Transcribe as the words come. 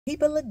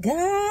People of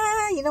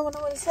God, you know what I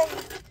want to say?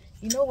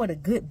 You know what a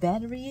good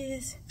battery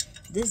is?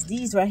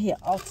 These right here,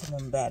 Ultima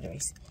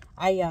batteries.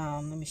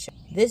 Let me show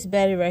you. This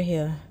battery right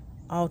here,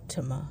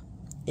 Ultima,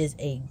 is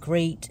a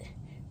great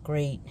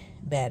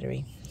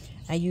battery.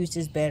 I use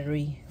this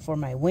battery for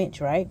my winch,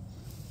 right?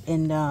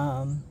 And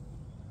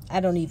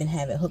I don't even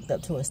have it hooked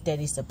up to a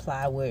steady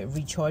supply where it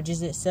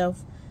recharges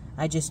itself.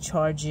 I just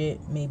charge it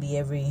maybe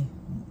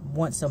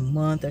once a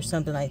month or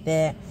something like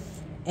that.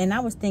 And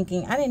I was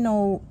thinking, I didn't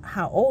know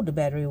how old the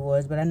battery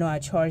was, but I know I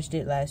charged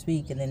it last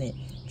week and then it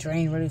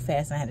drained really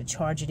fast and I had to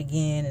charge it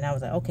again. And I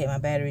was like, okay, my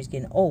battery's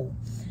getting old.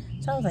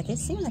 So I was like, it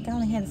seemed like I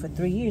only had it for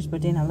 3 years,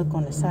 but then I look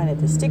on the side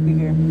of the sticker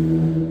here.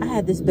 I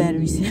had this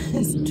battery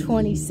since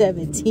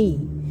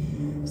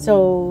 2017.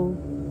 So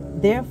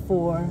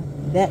therefore,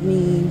 that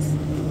means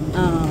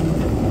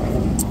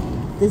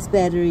this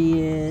battery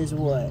is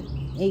what?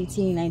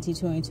 18, 19,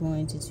 20,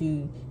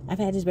 22. I've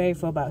had this battery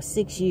for about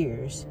 6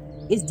 years.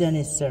 It's done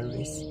its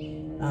service,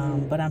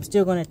 but I'm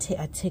still gonna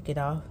take it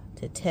off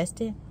to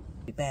test it.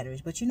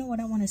 Batteries, but you know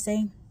what I want to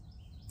say?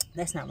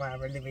 That's not what I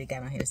really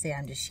got on here to say.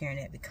 I'm just sharing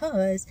it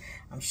because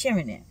I'm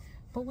sharing it.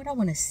 But what I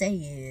want to say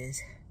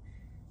is,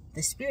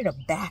 the spirit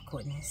of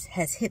backwardness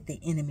has hit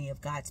the enemy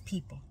of God's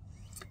people,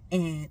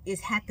 and it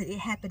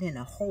happened in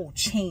a whole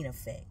chain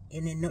effect,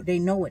 and they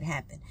know it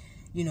happened.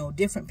 You know,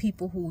 different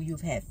people who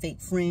you've had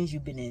fake friends,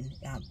 you've been in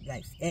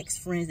like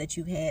ex-friends that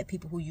you've had,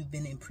 people who you've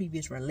been in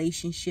previous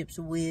relationships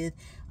with,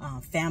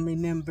 family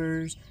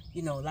members,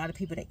 you know, a lot of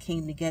people that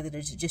came together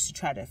just to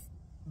try to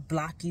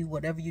block you,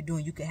 whatever you're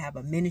doing. You could have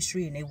a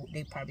ministry and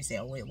they probably say,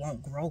 oh, it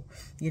won't grow,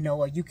 you know,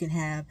 or you can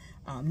have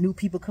new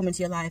people come into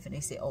your life and they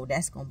say, oh,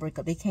 that's gonna break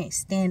up. They can't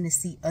stand to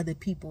see other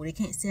people, they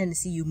can't stand to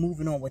see you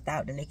moving on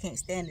without them, they can't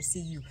stand to see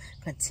you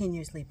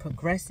continuously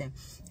progressing,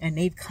 and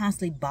they've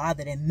constantly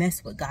bothered and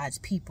messed with God's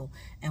people.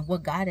 And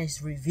what God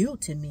has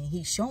revealed to me,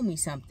 he showed me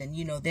something,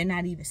 you know, they're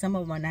not even, some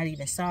of them are not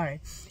even sorry.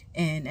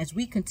 And as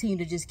we continue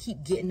to just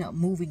keep getting up,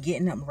 moving,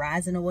 getting up,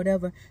 rising or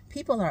whatever,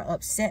 people are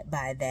upset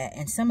by that.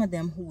 And some of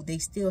them who they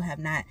still have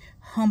not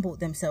humbled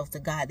themselves to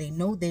God, they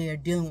know they are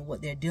dealing with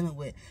what they're dealing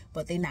with,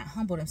 but they not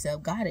humbled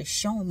themselves. God has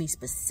shown me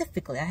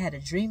specifically, I had a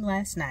dream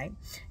last night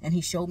and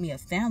he showed me a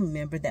family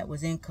member that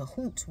was in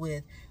cahoots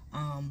with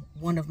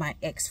one of my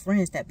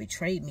ex-friends that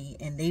betrayed me,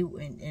 and they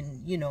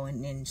you know,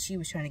 and she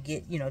was trying to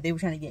get, you know, they were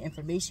trying to get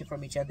information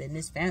from each other, and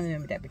this family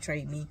member that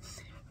betrayed me,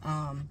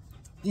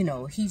 you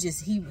know, he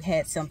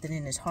had something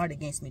in his heart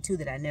against me too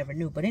that I never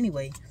knew. But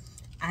anyway,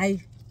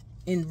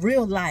 in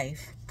real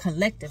life,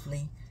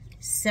 collectively,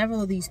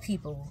 several of these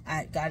people,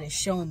 God has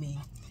shown me,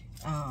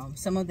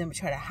 some of them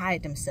try to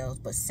hide themselves,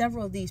 but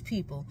several of these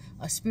people,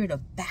 a spirit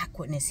of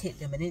backwardness hit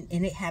them, and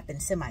it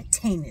happened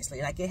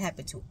simultaneously. Like, it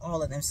happened to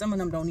all of them. Some of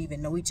them don't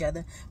even know each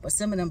other, but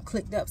some of them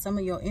clicked up. Some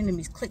of your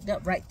enemies clicked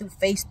up right through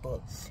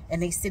Facebook,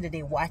 and they sit and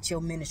they watch your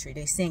ministry.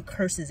 They send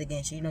curses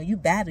against you. You know, you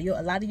battle.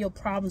 A lot of your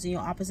problems and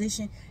your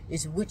opposition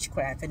is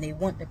witchcraft, and they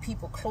want the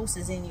people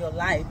closest in your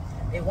life.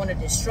 They want to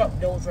disrupt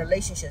those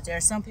relationships. There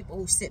are some people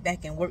who sit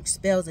back and work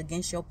spells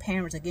against your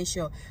parents, against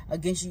you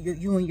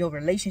and your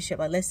relationship.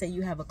 Like, let's say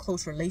you have a close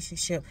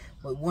relationship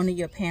with one of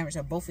your parents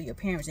or both of your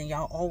parents, and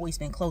y'all always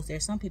been close.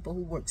 There's some people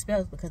who work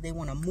spells because they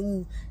want to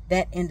move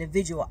that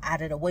individual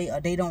out of the way, or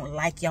they don't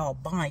like y'all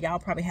bond. Y'all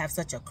probably have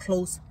such a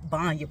close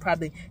bond. You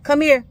probably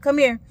come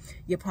here.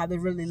 You probably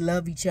really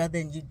love each other,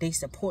 and they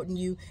supporting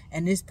you.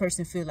 And this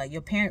person feel like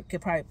your parent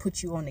could probably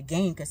put you on the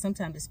game, because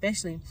sometimes,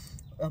 especially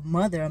a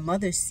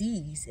mother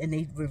sees and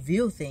they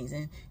reveal things,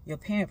 and your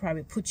parent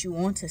probably put you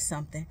onto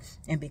something,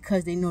 and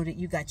because they know that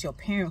you got your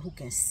parent who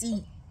can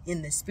see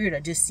in the spirit,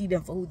 or just see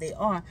them for who they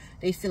are,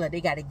 they feel like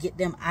they got to get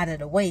them out of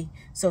the way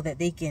so that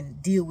they can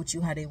deal with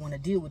you how they want to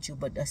deal with you.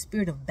 But the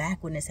spirit of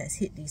backwardness has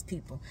hit these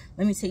people.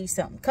 Let me tell you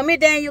something. Come here,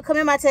 Daniel. Come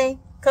here, Mate.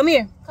 Come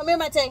here,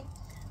 Mate.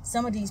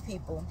 Some of these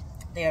people,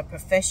 they are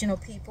professional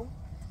people.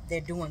 They're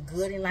doing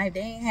good in life.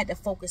 They ain't had to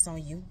focus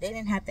on you. They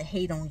didn't have to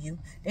hate on you.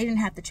 They didn't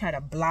have to try to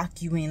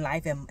block you in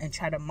life and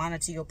try to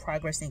monitor your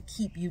progress and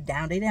keep you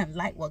down. They didn't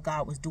like what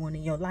God was doing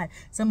in your life.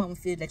 Some of them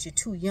feel that you're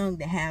too young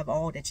to have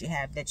all that you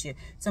have.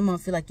 Some of them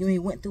feel like you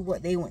ain't went through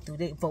what they went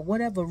through. For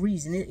whatever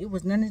reason, it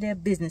was none of their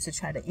business to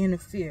try to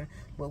interfere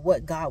with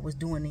what God was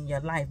doing in your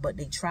life. But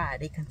they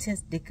tried. They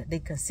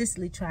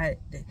consistently tried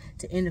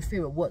to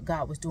interfere with what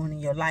God was doing in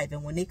your life.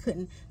 And when they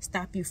couldn't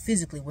stop you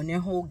physically, when their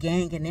whole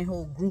gang and their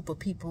whole group of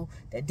people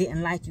that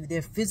didn't like you,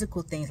 their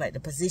physical things, like the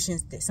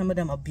positions that some of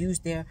them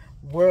abused their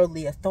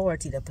worldly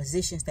authority, the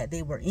positions that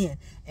they were in,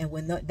 and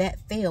when that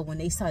failed, when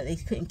they saw they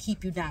couldn't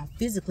keep you down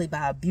physically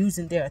by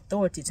abusing their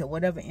authority to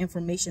whatever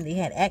information they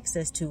had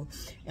access to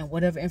and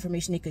whatever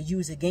information they could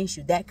use against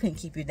you, that couldn't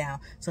keep you down.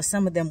 So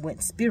some of them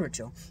went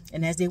spiritual,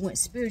 and as they went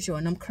spiritual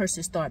and them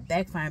curses started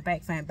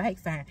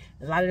backfiring,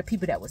 a lot of the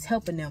people that was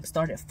helping them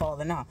started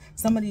falling off.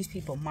 Some of these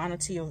people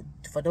monitor you.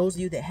 For those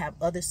of you that have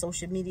other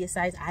social media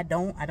sites, I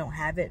don't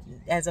have it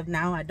as of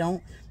now. I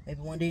don't.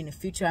 Maybe one day in the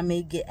future I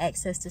may get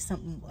access to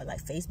something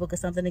like Facebook or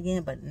something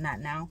again, but not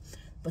now.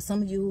 But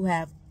some of you who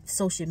have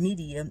social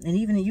media, and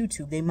even in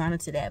YouTube, they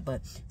monitor that.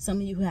 But some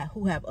of you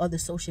who have other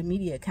social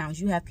media accounts,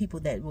 you have people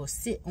that will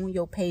sit on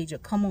your page or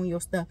come on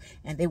your stuff,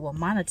 and they will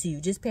monitor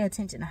you. Just pay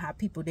attention to how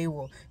people,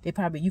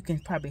 you can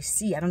probably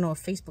see. I don't know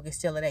if Facebook is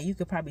still like that. You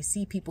could probably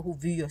see people who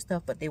view your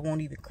stuff, but they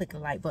won't even click a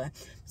like button.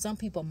 Some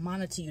people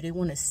monitor you. They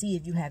want to see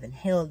if you having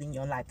hell in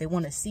your life. They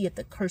want to see if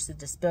the curses,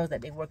 the spells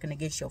that they're working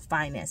against your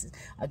finances,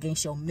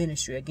 against your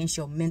ministry, against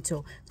your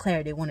mental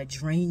clarity. They want to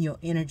drain your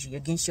energy,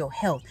 against your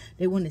health.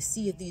 They want to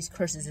see if these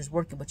curses is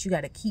working, but you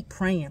got to keep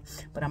praying.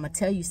 But I'm going to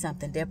tell you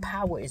something. Their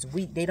power is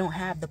weak. They don't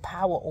have the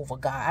power over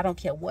God. I don't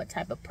care what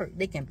type of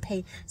they can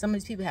pay. Some of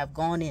these people have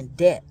gone in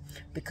debt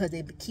because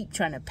they keep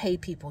trying to pay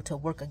people to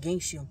work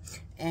against you.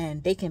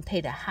 And they can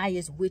pay the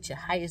highest witch, the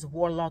highest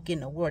warlock in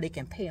the world. They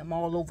can pay them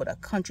all over the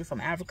country,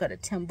 from Africa to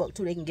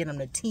Timbuktu. They can get them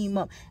to team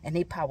up, and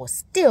their power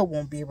still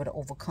won't be able to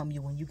overcome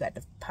you when you got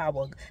the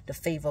power, the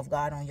favor of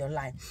God on your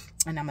life.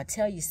 And I'm going to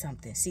tell you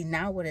something. See,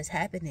 now what has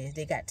happened is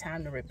they got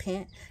time to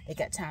repent. They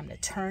got time to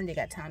turn. They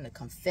got time to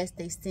confess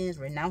their sins,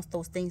 renounce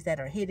those things that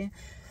are hidden.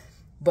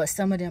 But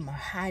some of them are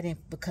hiding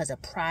because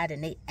of pride,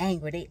 and they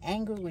angry. They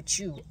angry with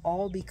you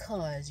all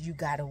because you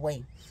got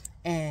away.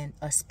 And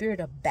a spirit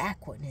of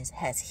backwardness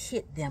has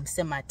hit them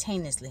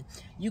simultaneously.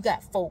 You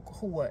got folk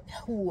who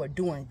are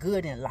doing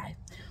good in life,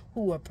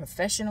 who are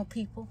professional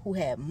people, who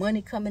have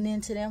money coming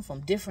into them from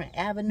different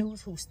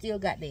avenues, who still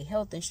got their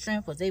health and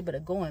strength, was able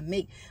to go and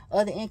make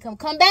other income.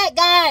 Come back,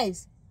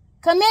 guys.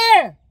 Come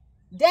here.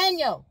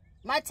 Daniel,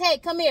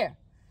 Mate, come here.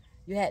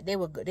 They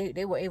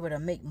were able to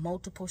make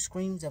multiple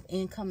streams of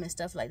income and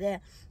stuff like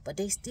that, but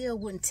they still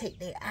wouldn't take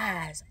their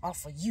eyes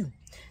off of you.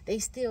 They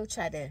still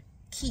try to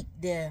keep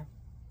their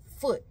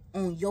foot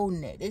on your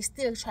neck. They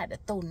still try to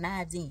throw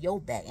knives in your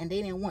back, and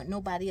they didn't want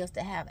nobody else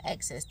to have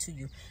access to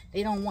you.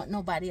 They don't want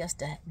nobody else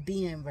to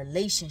be in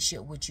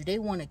relationship with you. They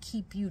want to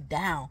keep you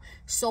down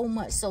so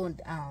much so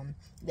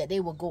that they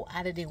will go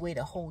out of their way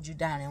to hold you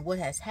down. And what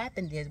has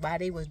happened is, while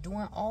they was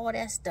doing all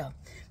that stuff,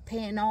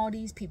 paying all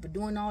these people,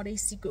 doing all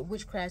these secret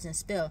witchcrafts and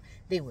spell,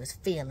 they was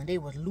failing. They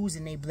was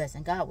losing their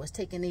blessing. God was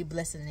taking their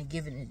blessing and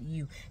giving it to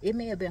you. It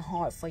may have been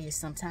hard for you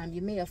sometimes.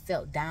 You may have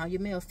felt down. You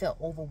may have felt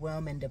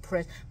overwhelmed and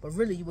depressed. But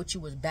really what you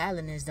was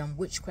battling is them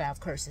witchcraft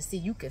curses. See,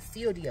 you can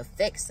feel the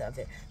effects of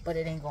it, but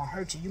it ain't going to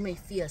hurt you. You may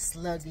feel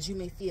sluggish. You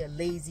may feel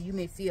lazy. You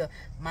may feel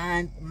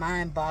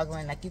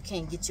mind-boggling, like you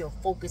can't get your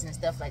focus and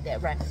stuff like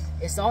that, right?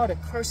 It's all the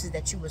curses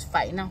that you was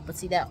fighting off. But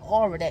see, that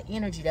aura, that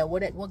energy,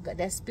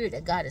 that spirit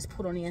that God has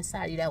put on the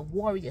inside of you, that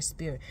warrior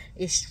spirit,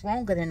 is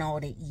stronger than all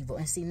the evil.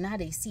 And see, now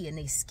they see it and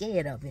they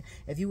scared of it.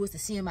 If you was to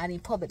see them out in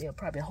public, they'll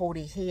probably hold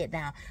their head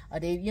down. Or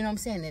they, you know what I'm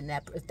saying? And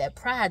if that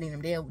pride in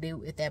them,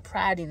 if that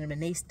pride in them,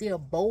 and they still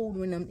bold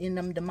in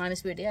them demonic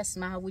spirit, they'll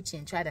smile with you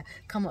and try to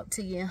come up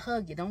to you and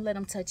hug you. Don't let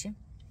them touch you.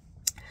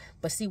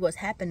 But see, what's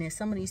happening is,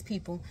 some of these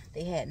people,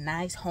 they had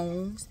nice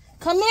homes.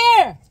 Come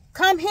here.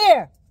 Come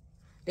here.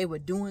 They were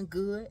doing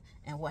good.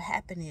 And what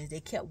happened is, they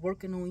kept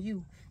working on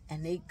you.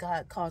 And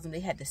God caused them,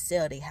 they had to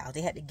sell their house.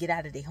 They had to get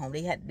out of their home.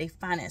 Their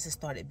finances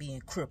started being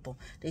crippled.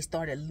 They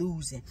started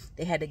losing.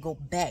 They had to go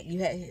back.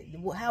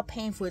 How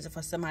painful is it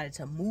for somebody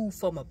to move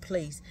from a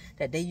place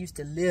that they used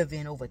to live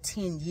in over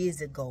 10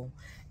 years ago,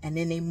 and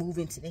then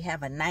they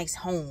have a nice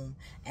home,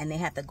 and they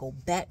have to go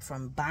back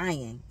from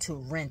buying to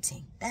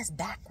renting? That's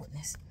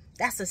backwardness.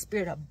 That's a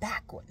spirit of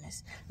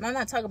backwardness. Now, I'm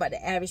not talking about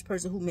the average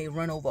person who may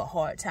run over a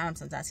hard time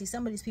sometimes. See,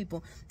 some of these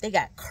people, they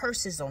got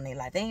curses on their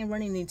life. They ain't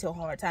running into a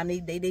hard time. They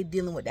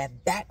dealing with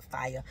that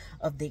backfire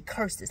of their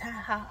curses.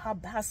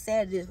 How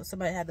sad it is for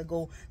somebody to have to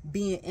go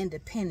being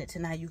independent to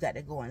now you got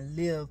to go and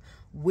live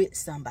with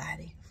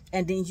somebody.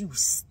 And then you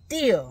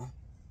still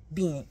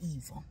being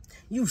evil.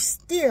 You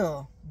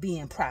still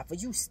being prideful.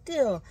 You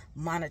still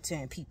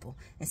monitoring people.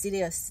 And see,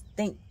 they'll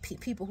think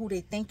people who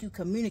they think you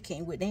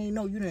communicating with, they ain't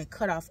know you done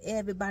cut off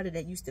everybody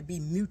that used to be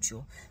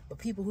mutual. But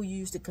people who you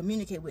used to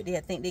communicate with,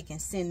 they'll think they can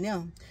send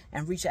them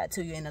and reach out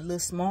to you in a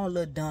small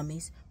little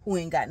dummies who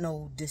ain't got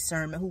no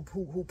discernment,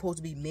 who supposed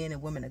to be men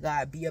and women of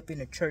God, be up in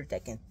the church,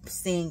 that can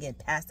sing and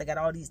pastor, got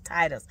all these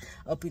titles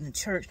up in the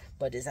church,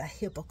 but is a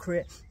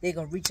hypocrite. They're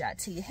going to reach out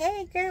to you.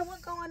 Hey, girl,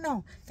 what's going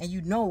on? And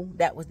you know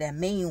that was that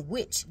main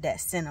witch that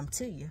sent them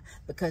to you,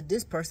 because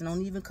this person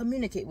don't even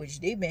communicate with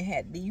you.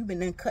 You've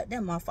been cut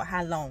them off for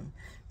how long?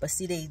 But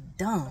see, they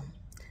dumb.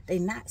 They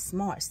not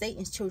smart.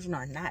 Satan's children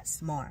are not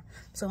smart.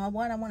 So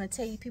what I want to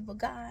tell you, people,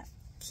 God,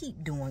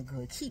 keep doing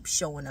good. Keep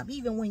showing up.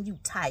 Even when you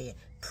tired,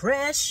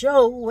 press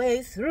your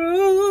way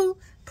through.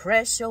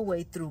 Press your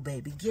way through,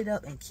 baby. Get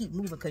up and keep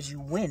moving, because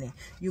you're winning.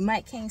 You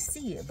might can't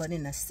see it, but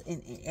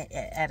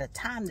at a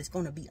time that's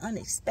going to be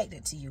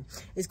unexpected to you,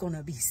 it's going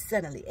to be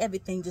suddenly.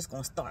 Everything just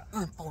going to start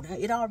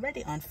unfolding. It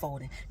already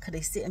unfolding, because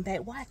they sitting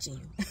back watching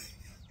you.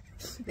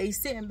 They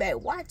sitting back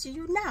watching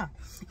you now,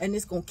 and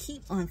it's going to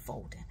keep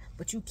unfolding.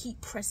 But you keep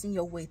pressing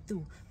your way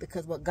through,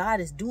 because what God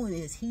is doing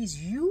is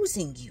he's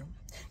using you.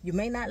 You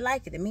may not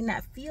like it. It may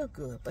not feel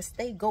good, but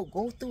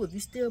go through. If you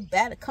still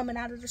coming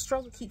out of the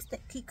struggle, keep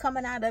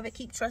coming out of it.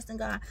 Keep trusting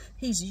God.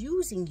 He's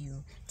using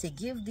you to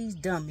give these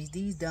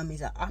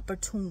dummies an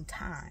opportune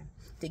time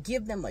to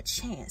give them a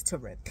chance to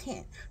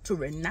repent, to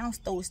renounce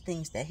those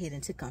things that hid,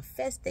 and to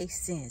confess their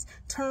sins,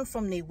 turn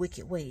from their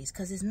wicked ways,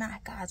 because it's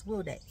not God's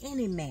will that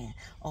any man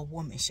or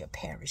woman should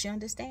perish. You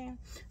understand?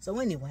 So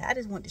anyway, I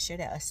just want to share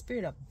that a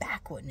spirit of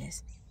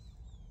backwardness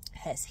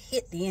has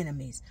hit the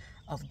enemies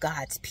of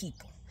God's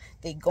people.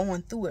 They're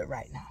going through it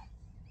right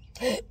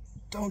now.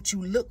 Don't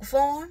you look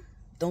for them.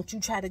 Don't you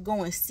try to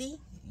go and see.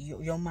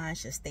 Your mind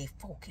should stay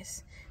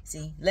focused.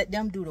 See, let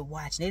them do the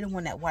watching. They're the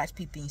one that watch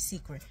people in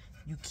secret.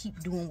 You keep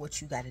doing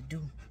what you got to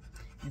do.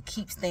 You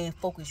keep staying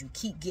focused. You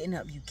keep getting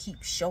up. You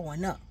keep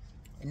showing up.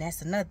 And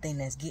that's another thing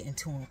that's getting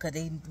to them, because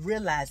they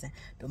realizing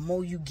the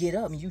more you get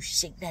up and you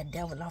shake that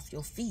devil off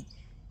your feet,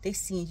 they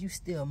seeing you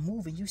still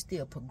moving, you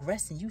still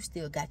progressing, you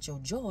still got your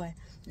joy.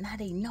 Now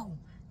they know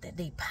that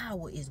their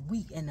power is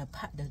weak, and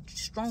the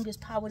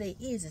strongest power there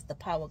is the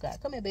power of God.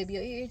 Come here, baby,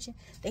 your ear itching.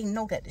 They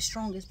know that the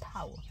strongest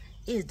power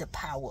is the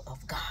power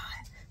of God.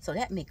 So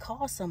that may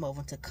cause some of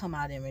them to come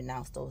out and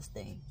renounce those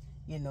things,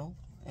 you know,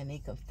 and they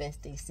confess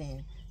their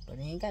sin. But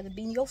they ain't got to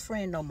be your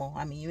friend no more.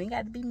 I mean, you ain't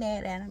got to be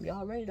mad at them. You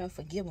already done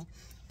forgive them.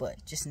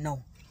 But just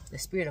know, the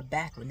spirit of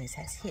backwardness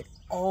has hit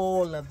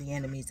all of the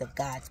enemies of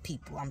God's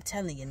people. I'm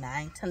telling you now.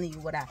 I ain't telling you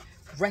what I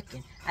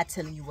reckon. I'm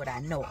telling you what I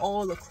know.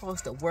 All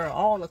across the world,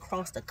 all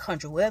across the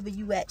country, wherever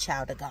you at,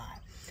 child of God,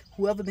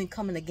 whoever been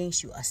coming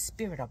against you, a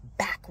spirit of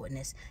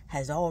backwardness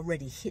has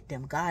already hit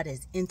them. God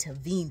has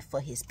intervened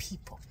for his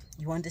people.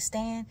 You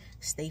understand?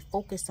 Stay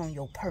focused on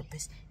your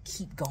purpose.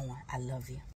 Keep going. I love you.